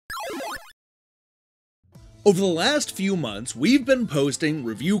Over the last few months, we've been posting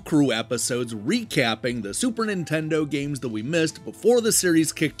review crew episodes recapping the Super Nintendo games that we missed before the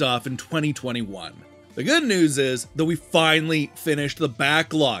series kicked off in 2021. The good news is that we finally finished the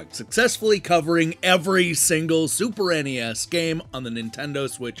backlog, successfully covering every single Super NES game on the Nintendo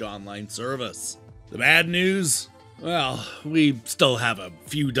Switch Online service. The bad news? Well, we still have a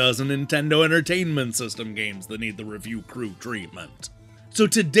few dozen Nintendo Entertainment System games that need the review crew treatment. So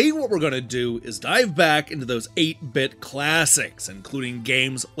today what we're going to do is dive back into those 8-bit classics, including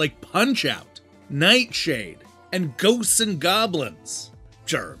games like Punch-Out!, Nightshade, and Ghosts and Goblins.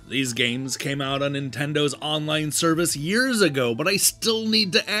 Sure, these games came out on Nintendo's online service years ago, but I still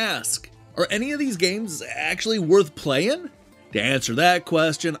need to ask, are any of these games actually worth playing? To answer that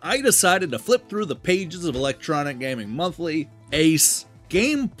question, I decided to flip through the pages of Electronic Gaming Monthly, Ace,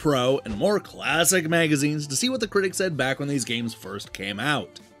 GamePro, and more classic magazines to see what the critics said back when these games first came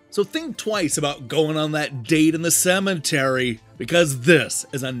out. So think twice about going on that date in the cemetery, because this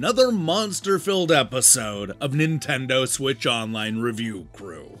is another monster-filled episode of Nintendo Switch Online Review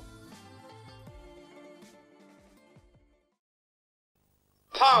Crew.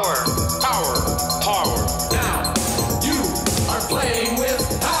 Power, power, power. Now, you are playing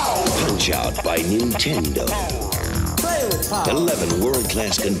with power. Punch-Out! By Nintendo. 11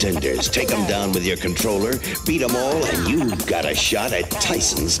 world-class contenders. Take them down with your controller, beat them all, and you've got a shot at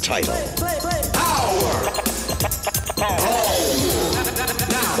Tyson's title. Power!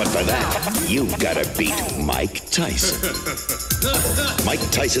 But for that, you've got to beat Mike Tyson. Mike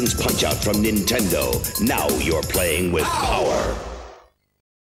Tyson's Punch-Out! From Nintendo. Now you're playing with power.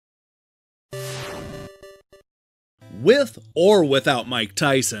 With or without Mike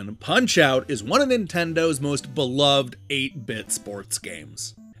Tyson, Punch-Out! Is one of Nintendo's most beloved 8-bit sports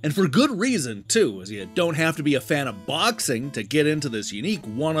games. And for good reason, too, as you don't have to be a fan of boxing to get into this unique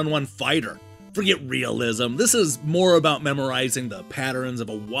one-on-one fighter. Forget realism, this is more about memorizing the patterns of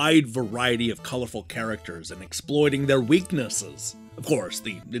a wide variety of colorful characters and exploiting their weaknesses. Of course,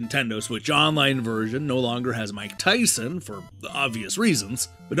 the Nintendo Switch Online version no longer has Mike Tyson, for obvious reasons,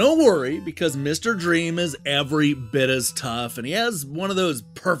 but don't worry, because Mr. Dream is every bit as tough, and he has one of those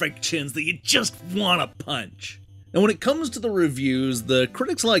perfect chins that you just want to punch. And when it comes to the reviews, the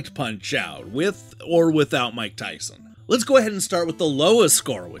critics liked Punch-Out! With or without Mike Tyson. Let's go ahead and start with the lowest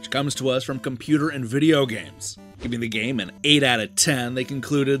score, which comes to us from Computer and Video Games. Giving the game an 8 out of 10, they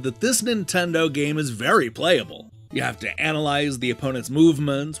concluded that this Nintendo game is very playable. You have to analyze the opponent's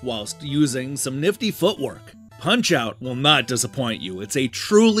movements whilst using some nifty footwork. Punch-Out! Will not disappoint you, it's a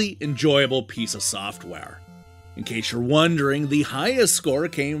truly enjoyable piece of software. In case you're wondering, the highest score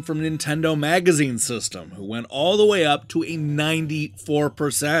came from Nintendo Magazine System, who went all the way up to a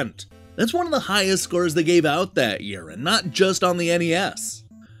 94%. That's one of the highest scores they gave out that year, and not just on the NES.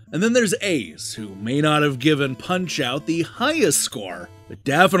 And then there's Ace, who may not have given Punch-Out! The highest score, but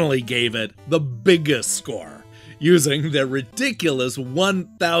definitely gave it the biggest score. Using their ridiculous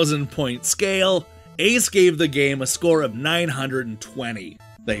 1,000 point scale, Ace gave the game a score of 920.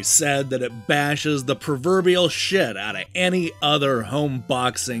 They said that it bashes the proverbial shit out of any other home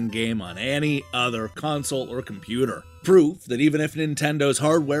boxing game on any other console or computer. Proof that even if Nintendo's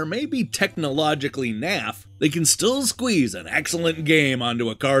hardware may be technologically naff, they can still squeeze an excellent game onto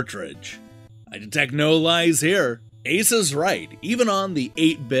a cartridge. I detect no lies here. Ace is right, even on the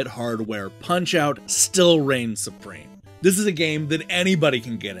 8-bit hardware, Punch-Out! Still reigns supreme. This is a game that anybody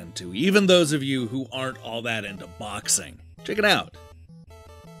can get into, even those of you who aren't all that into boxing. Check it out.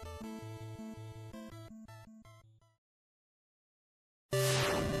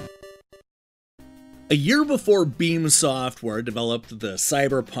 A year before Beam Software developed the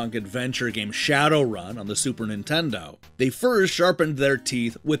cyberpunk adventure game Shadowrun on the Super Nintendo, they first sharpened their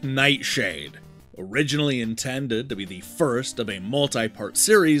teeth with Nightshade. Originally intended to be the first of a multi-part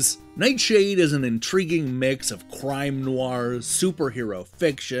series, Nightshade is an intriguing mix of crime noir, superhero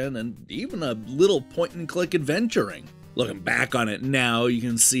fiction, and even a little point-and-click adventuring. Looking back on it now, you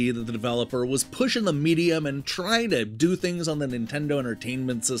can see that the developer was pushing the medium and trying to do things on the Nintendo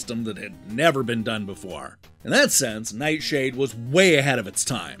Entertainment System that had never been done before. In that sense, Nightshade was way ahead of its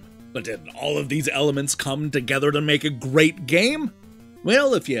time. But did all of these elements come together to make a great game?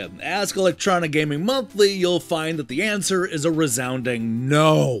 Well, if you ask Electronic Gaming Monthly, you'll find that the answer is a resounding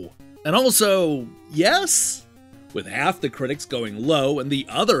no. And also, yes? With half the critics going low and the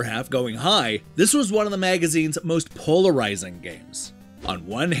other half going high, this was one of the magazine's most polarizing games. On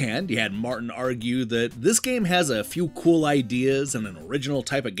one hand, you had Martin argue that this game has a few cool ideas and an original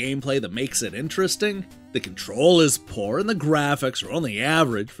type of gameplay that makes it interesting. The control is poor and the graphics are only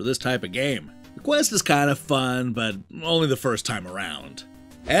average for this type of game. The quest is kind of fun, but only the first time around.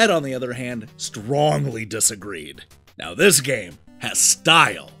 Ed, on the other hand, strongly disagreed. Now this game has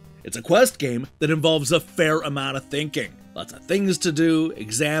style. It's a quest game that involves a fair amount of thinking, lots of things to do,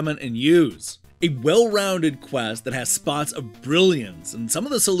 examine, and use. A well-rounded quest that has spots of brilliance, and some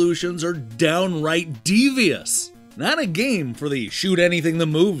of the solutions are downright devious. Not a game for the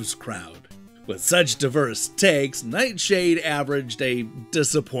shoot-anything-that-moves crowd. With such diverse takes, Nightshade averaged a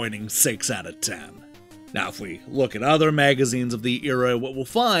disappointing 6 out of 10. Now, if we look at other magazines of the era, what we'll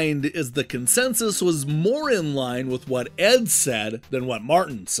find is the consensus was more in line with what Ed said than what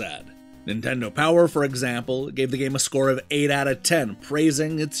Martin said. Nintendo Power, for example, gave the game a score of 8 out of 10,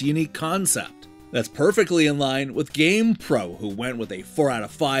 praising its unique concept. That's perfectly in line with GamePro, who went with a 4 out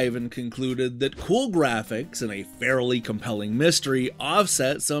of 5 and concluded that cool graphics and a fairly compelling mystery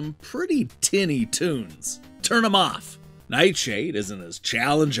offset some pretty tinny tunes. Turn 'em off. Nightshade isn't as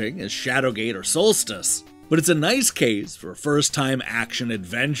challenging as Shadowgate or Solstice, but it's a nice case for first-time action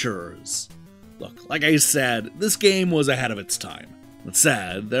adventurers. Look, like I said, this game was ahead of its time. That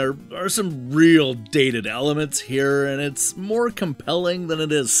said, there are some real dated elements here, and it's more compelling than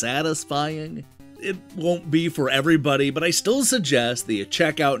it is satisfying. It won't be for everybody, but I still suggest that you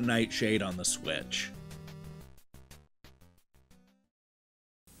check out Nightshade on the Switch.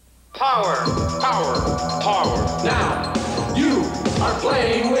 Power, power, power. Now, you are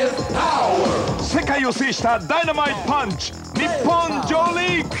playing with power. 世界を制したダイナマイトパンチ日本上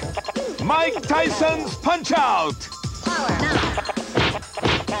陸マイク・タイソンズパンチアウト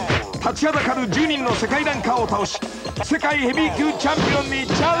立ちはだかる10人の世界ランカーを倒し世界ヘビー級チャンピオンに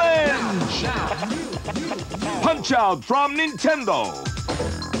チャレンジパンチアウト from Nintendo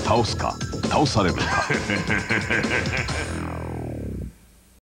倒すか倒されるか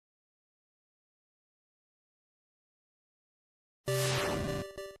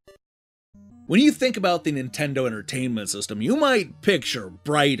When you think about the Nintendo Entertainment System, you might picture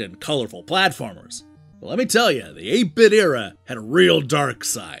bright and colorful platformers. But let me tell you, the 8-bit era had a real dark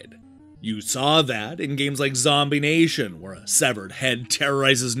side. You saw that in games like Zombie Nation, where a severed head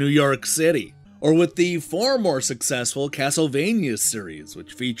terrorizes New York City, or with the far more successful Castlevania series,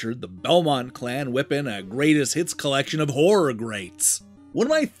 which featured the Belmont clan whipping a greatest hits collection of horror greats. One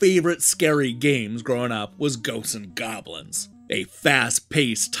of my favorite scary games growing up was Ghosts and Goblins. A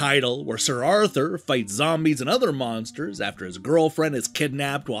fast-paced title where Sir Arthur fights zombies and other monsters after his girlfriend is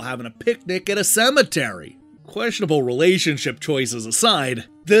kidnapped while having a picnic at a cemetery. Questionable relationship choices aside,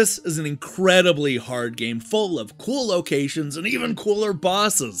 this is an incredibly hard game full of cool locations and even cooler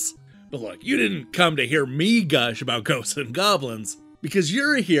bosses. But look, you didn't come to hear me gush about Ghosts and Goblins, because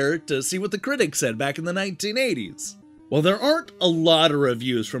you're here to see what the critics said back in the 1980s. While there aren't a lot of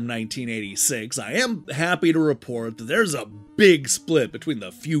reviews from 1986, I am happy to report that there's a big split between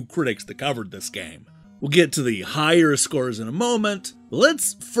the few critics that covered this game. We'll get to the higher scores in a moment, but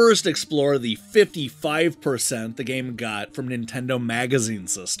let's first explore the 55% the game got from Nintendo Magazine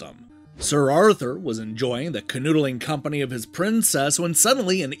System. Sir Arthur was enjoying the canoodling company of his princess when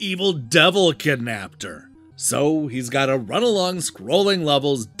suddenly an evil devil kidnapped her. So he's got to run along scrolling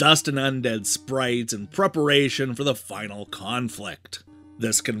levels, dusting undead sprites in preparation for the final conflict.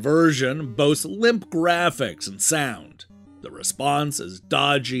 This conversion boasts limp graphics and sound. The response is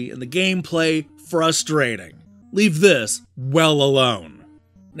dodgy and the gameplay frustrating. Leave this well alone.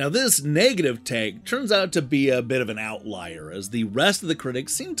 Now this negative take turns out to be a bit of an outlier, as the rest of the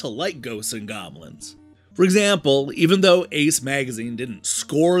critics seem to like Ghosts and Goblins. For example, even though Ace Magazine didn't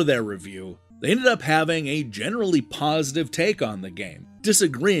score their review, they ended up having a generally positive take on the game,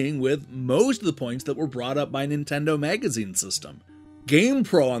 disagreeing with most of the points that were brought up by Nintendo Magazine System.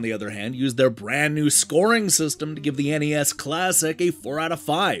 GamePro, on the other hand, used their brand new scoring system to give the NES Classic a 4 out of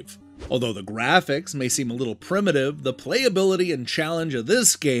 5. Although the graphics may seem a little primitive, the playability and challenge of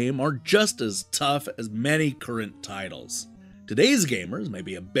this game are just as tough as many current titles. Today's gamers may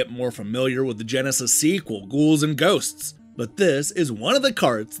be a bit more familiar with the Genesis sequel, Ghouls and Ghosts, but this is one of the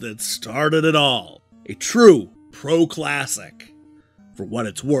carts that started it all. A true pro classic. For what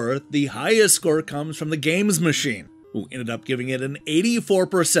it's worth, the highest score comes from the Games Machine, who ended up giving it an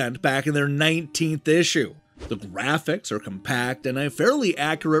 84% back in their 19th issue. The graphics are compact and a fairly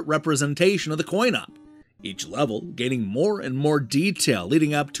accurate representation of the coin-op, each level gaining more and more detail,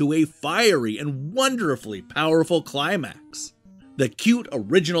 leading up to a fiery and wonderfully powerful climax. The cute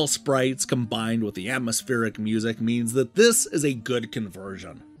original sprites combined with the atmospheric music means that this is a good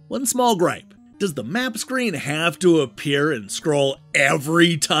conversion. One small gripe: does the map screen have to appear and scroll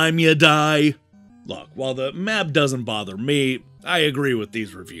every time you die? Look, while the map doesn't bother me, I agree with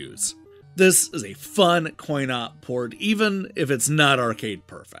these reviews. This is a fun coin-op port, even if it's not arcade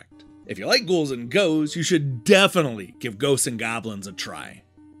perfect. If you like Ghouls and Ghosts, you should definitely give Ghosts and Goblins a try.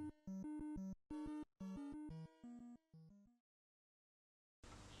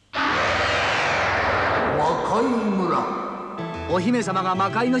 お姫様が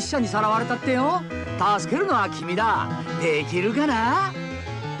魔界の使者にさらわれたってよ。助けるのは君だ。できるかな。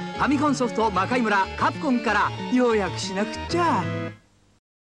ファミコンソフト魔界村カプコンから要約しなくっちゃ。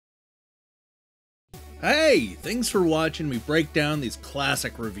Hey, thanks for watching me break down these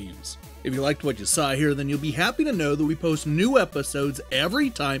classic reviews. If you liked what you saw here, then you'll be happy to know that we post new episodes every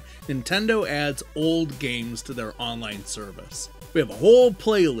time Nintendo adds old games to their online service. We have a whole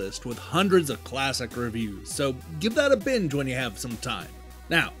playlist with hundreds of classic reviews, so give that a binge when you have some time.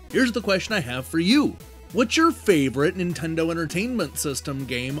 Now, here's the question I have for you. What's your favorite Nintendo Entertainment System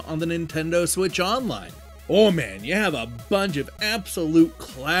game on the Nintendo Switch Online? Oh man, you have a bunch of absolute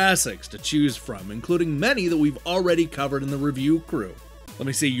classics to choose from, including many that we've already covered in the review crew. Let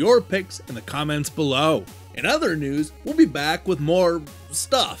me see your picks in the comments below. In other news, we'll be back with more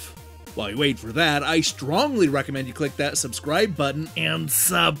stuff. While you wait for that, I strongly recommend you click that subscribe button and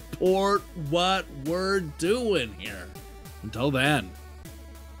support what we're doing here. Until then.